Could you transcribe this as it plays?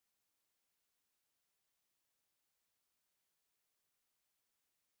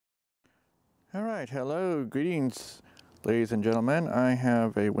All right, hello, greetings, ladies and gentlemen. I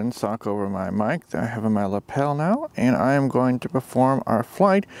have a windsock over my mic that I have in my lapel now, and I am going to perform our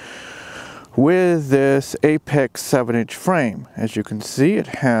flight with this Apex 7-inch frame. As you can see, it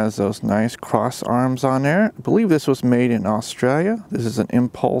has those nice cross arms on there. I believe this was made in Australia. This is an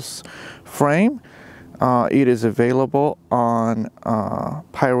Impulse frame. It is available on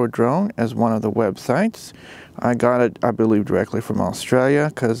Pyrodrone as one of the websites. I got it, I believe, directly from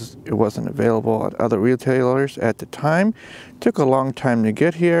Australia because it wasn't available at other retailers at the time. It took a long time to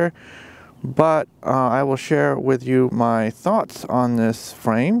get here, but I will share with you my thoughts on this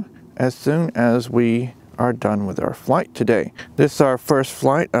frame as soon as we are done with our flight today. This is our first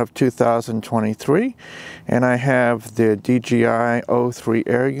flight of 2023, and I have the DJI O3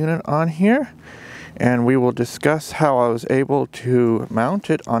 Air Unit on here. And we will discuss how I was able to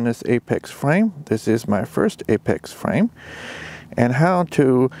mount it on this Apex frame. This is my first Apex frame. And how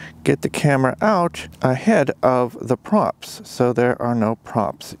to get the camera out ahead of the props, so there are no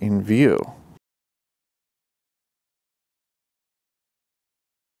props in view.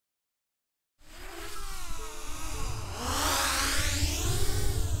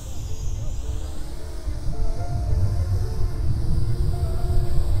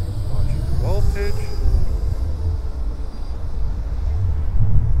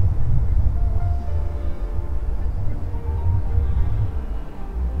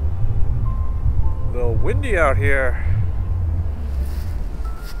 A little windy out here.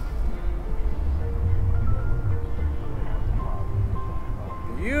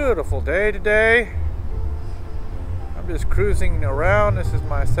 Beautiful day today. I'm just cruising around. This is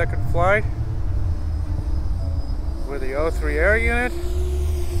my second flight with the O3 Air Unit.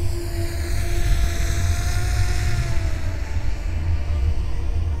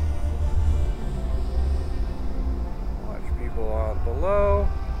 Watch people out below.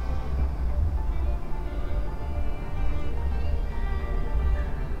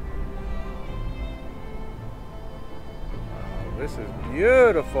 This is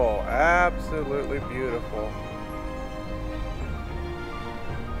beautiful, absolutely beautiful.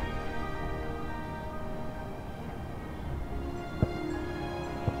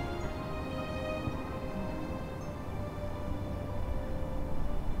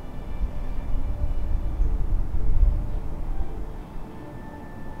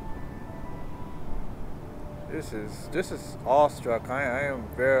 This is awestruck.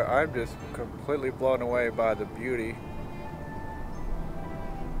 I'm just completely blown away by the beauty.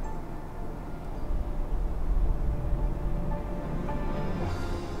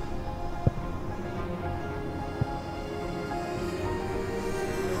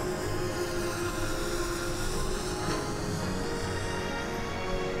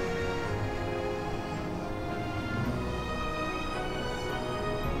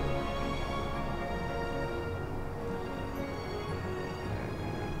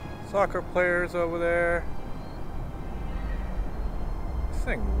 Soccer players over there. This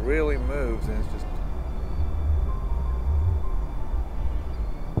thing really moves, and it's just...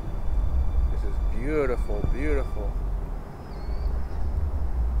 This is beautiful, beautiful.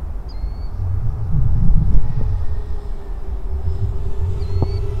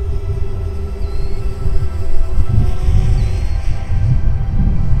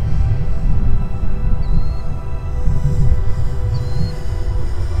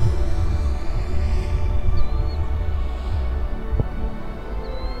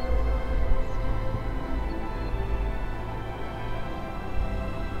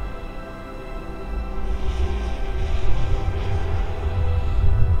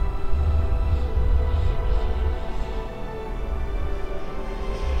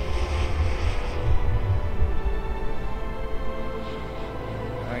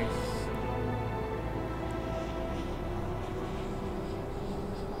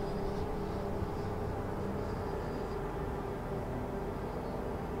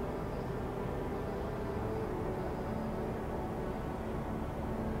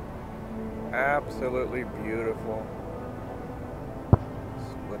 Absolutely beautiful.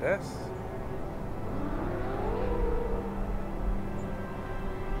 Split S.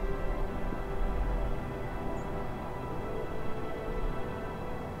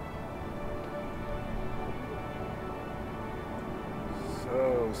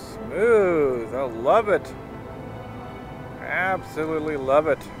 So smooth. I love it. Absolutely love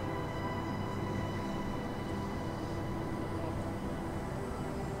it.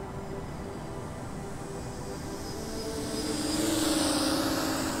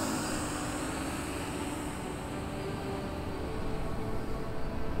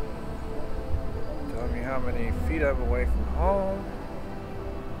 How many feet I'm away from home.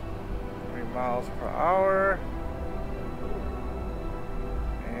 How many miles per hour.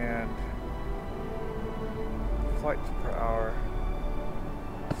 And flights per hour.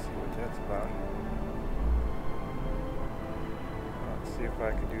 Let's see what that's about. Let's see if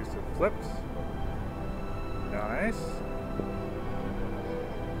I can do some flips. Nice.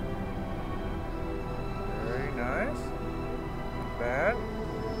 Very nice. Not bad.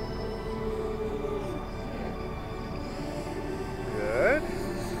 Good.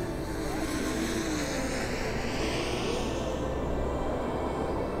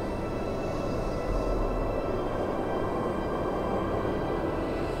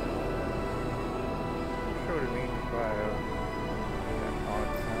 Sure what it means by that odd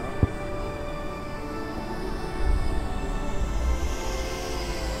sound.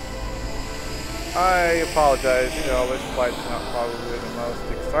 I apologize, you know, this flight's not probably the most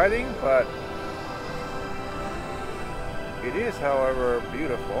exciting, but it is, however,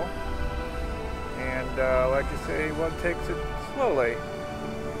 beautiful. And like you say, one takes it slowly.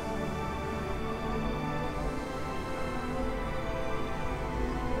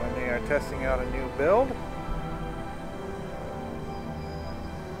 When they are testing out a new build.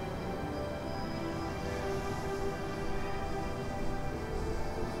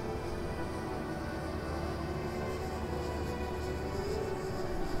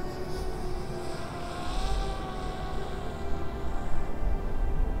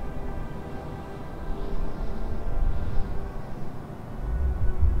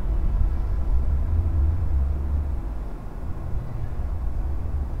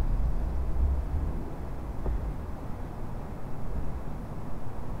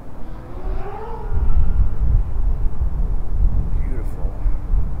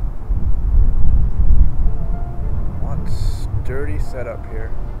 Dirty setup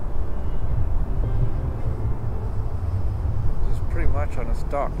here. This is pretty much on a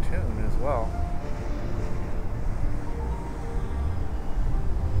stock tune as well.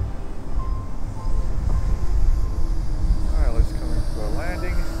 Alright, let's come in for a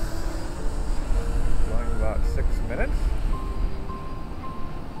landing. Going about 6 minutes.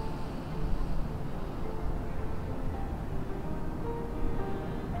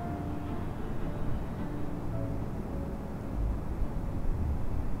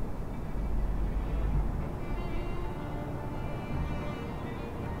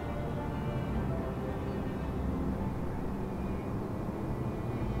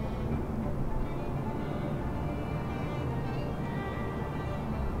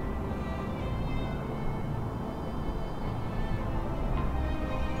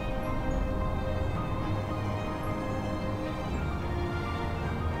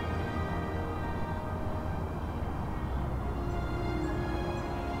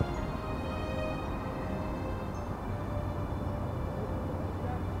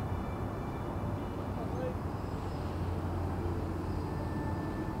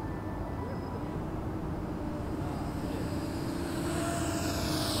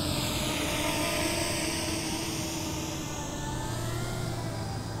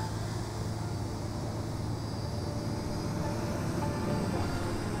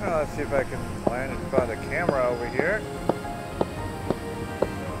 Well, let's see if I can land in front of the camera over here.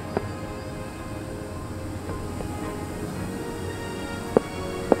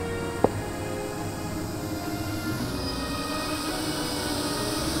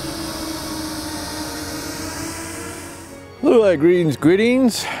 Hello,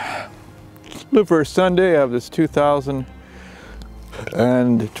 greetings. The first Sunday of this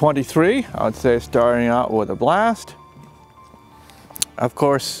 2023, I would say starting out with a blast. Of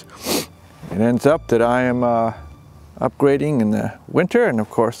course, it ends up that I am upgrading in the winter, and of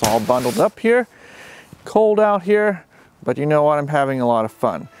course all bundled up here. Cold out here, but you know what, I'm having a lot of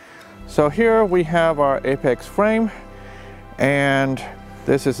fun. So here we have our Apex frame, and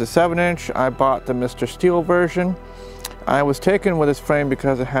this is a 7-inch. I bought the Mr Steele version. I was taken with this frame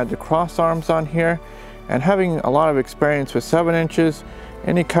because it had the cross arms on here, and having a lot of experience with 7 inches,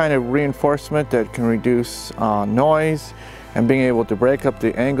 any kind of reinforcement that can reduce noise, and being able to break up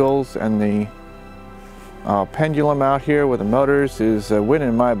the angles and the pendulum out here with the motors is a win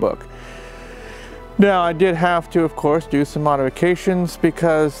in my book. Now, I did have to, of course, do some modifications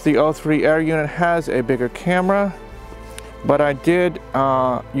because the O3 Air Unit has a bigger camera, but I did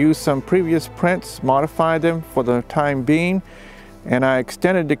use some previous prints, modify them for the time being, and I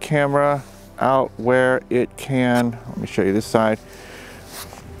extended the camera out where it can, let me show you this side,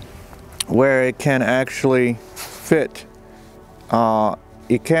 where it can actually fit.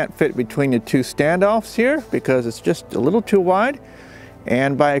 It can't fit between the two standoffs here because it's just a little too wide,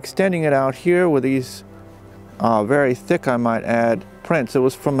 and by extending it out here with these very thick, I might add, prints. It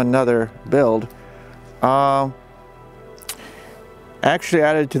was from another build. Actually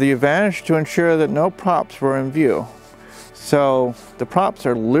added to the advantage to ensure that no props were in view. So the props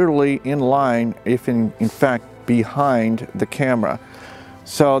are literally in line, if in fact behind the camera.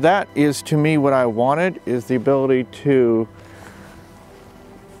 So that is, to me, what I wanted, is the ability to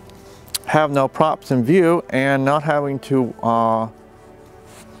have no props in view and not having to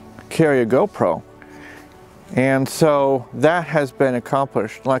carry a GoPro. And so that has been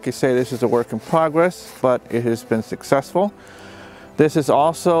accomplished. Like I say, this is a work in progress, but it has been successful. This is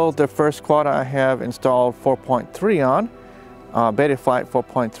also the first quad I have installed 4.3 on, Betaflight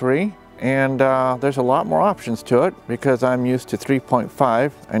 4.3, and there's a lot more options to it because I'm used to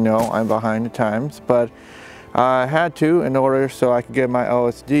 3.5. I know I'm behind the times, but I had to in order so I could get my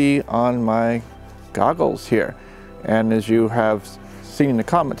OSD on my goggles here. And as you have seen in the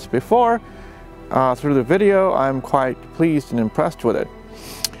comments before, through the video, I'm quite pleased and impressed with it.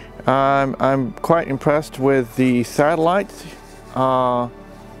 I'm quite impressed with the satellites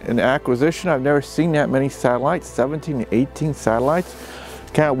in acquisition. I've never seen that many satellites, 17 to 18 satellites.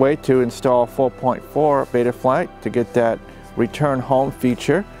 Can't wait to install 4.4 Betaflight to get that return home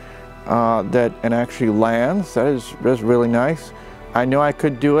feature that actually lands. That is really nice. I know I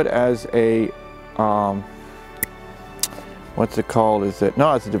could do it as a what's it called? As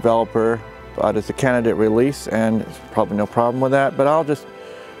a developer, but as a candidate release, and there's probably no problem with that. But I'll just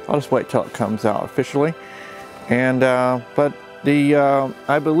wait till it comes out officially. And but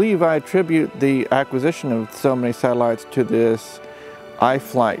I believe I attribute the acquisition of so many satellites to this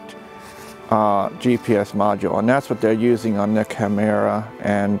iFlight GPS module, and that's what they're using on their camera.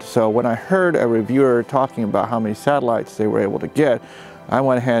 And so when I heard a reviewer talking about how many satellites they were able to get, I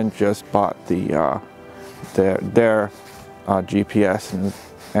went ahead and just bought their GPS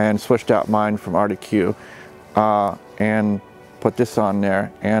and switched out mine from RDQ and put this on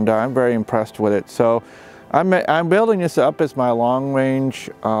there, and I'm very impressed with it. So I'm building this up as my long-range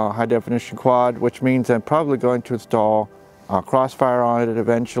high-definition quad, which means I'm probably going to install Crossfire on it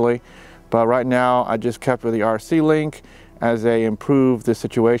eventually. But right now, I just kept with the RC link as they improve the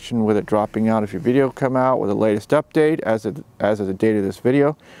situation with it dropping out if your video come out with the latest update as of the date of this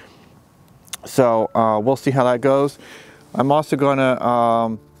video. So we'll see how that goes. I'm also going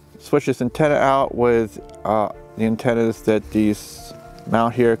to switch this antenna out with the antennas that these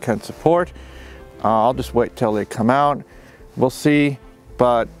mount here can support. I'll just wait till they come out. We'll see,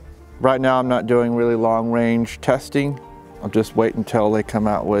 but right now I'm not doing really long range testing. I'll just wait until they come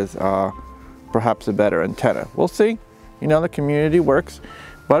out with perhaps a better antenna. We'll see. You know, the community works,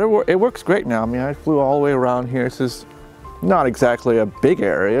 but it works great now. I mean, I flew all the way around here. This is not exactly a big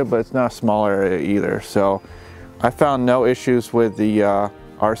area, but it's not a small area either. So I found no issues with the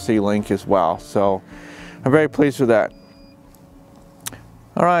RC link as well. So I'm very pleased with that.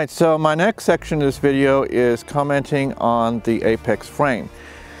 All right, so my next section of this video is commenting on the Apex frame.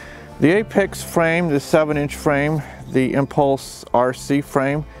 The Apex frame, the 7-inch frame, the Impulse RC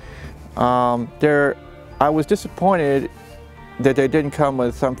frame, I was disappointed that they didn't come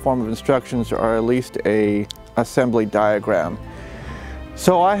with some form of instructions or at least a assembly diagram.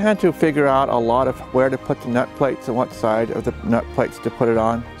 So I had to figure out a lot of where to put the nut plates and what side of the nut plates to put it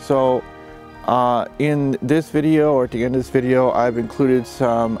on. So in this video, or at the end of this video, I've included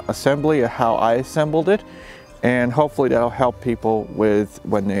some assembly of how I assembled it, and hopefully that'll help people with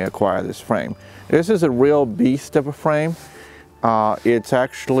when they acquire this frame. This is a real beast of a frame. It's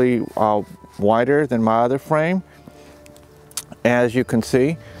actually wider than my other frame, as you can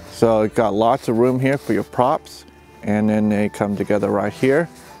see. So it's got lots of room here for your props, and then they come together right here.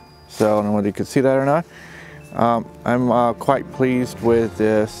 So I don't know whether you can see that or not. I'm quite pleased with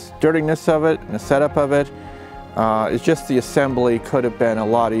the sturdiness of it and the setup of it. It's just the assembly could have been a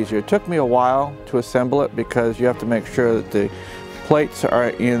lot easier. It took me a while to assemble it because you have to make sure that the plates are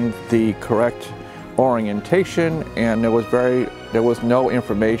in the correct orientation, and there was no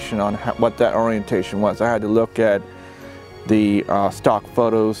information on what that orientation was. I had to look at the stock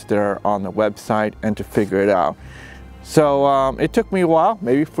photos that are on the website and to figure it out. So it took me a while.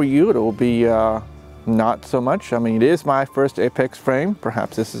 Maybe for you it will be not so much. I mean, it is my first Apex frame.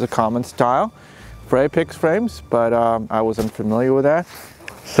 Perhaps this is a common style for Apex frames, but I was unfamiliar with that.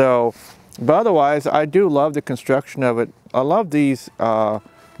 So, but otherwise, I do love the construction of it. I love these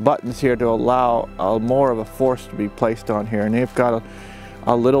buttons here to allow more of a force to be placed on here, and they've got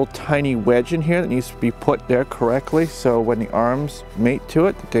a little tiny wedge in here that needs to be put there correctly, so when the arms mate to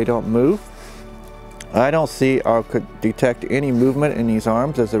it, they don't move. I don't see or could detect any movement in these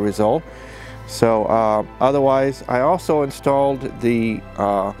arms as a result. So otherwise, I also installed the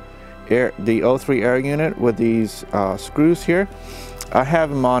O3 Air Unit with these screws here. I have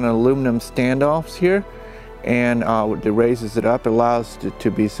them on aluminum standoffs here, and it raises it up, it allows it to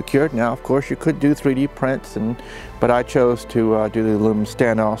be secured. Now of course you could do 3D prints, but I chose to do the aluminum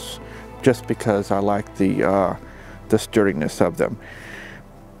standoffs just because I like the sturdiness of them.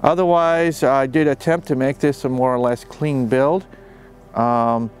 Otherwise, I did attempt to make this a more or less clean build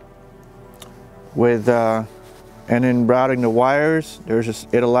and in routing the wires,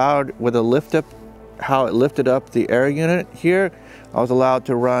 it allowed with a lift up, how it lifted up the air unit here, I was allowed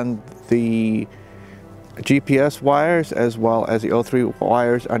to run the GPS wires as well as the O3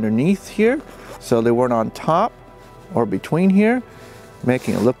 wires underneath here, so they weren't on top or between here,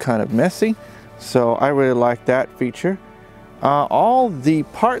 making it look kind of messy. So I really like that feature. All the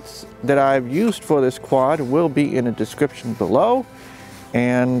parts that I've used for this quad will be in the description below,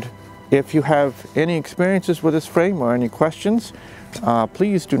 and if you have any experiences with this frame or any questions,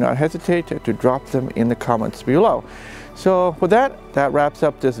 please do not hesitate to drop them in the comments below. So with that wraps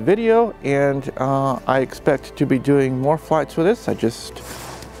up this video, and I expect to be doing more flights with this. I just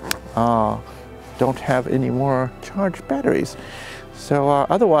don't have any more charged batteries. So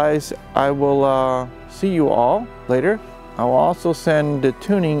otherwise, I will see you all later. I will also send the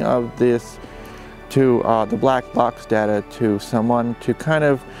tuning of this to the black box data to someone to kind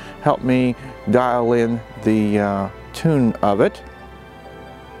of help me dial in the tune of it,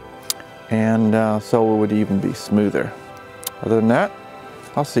 and so it would even be smoother. Other than that,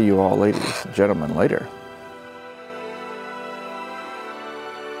 I'll see you all, ladies and gentlemen, later.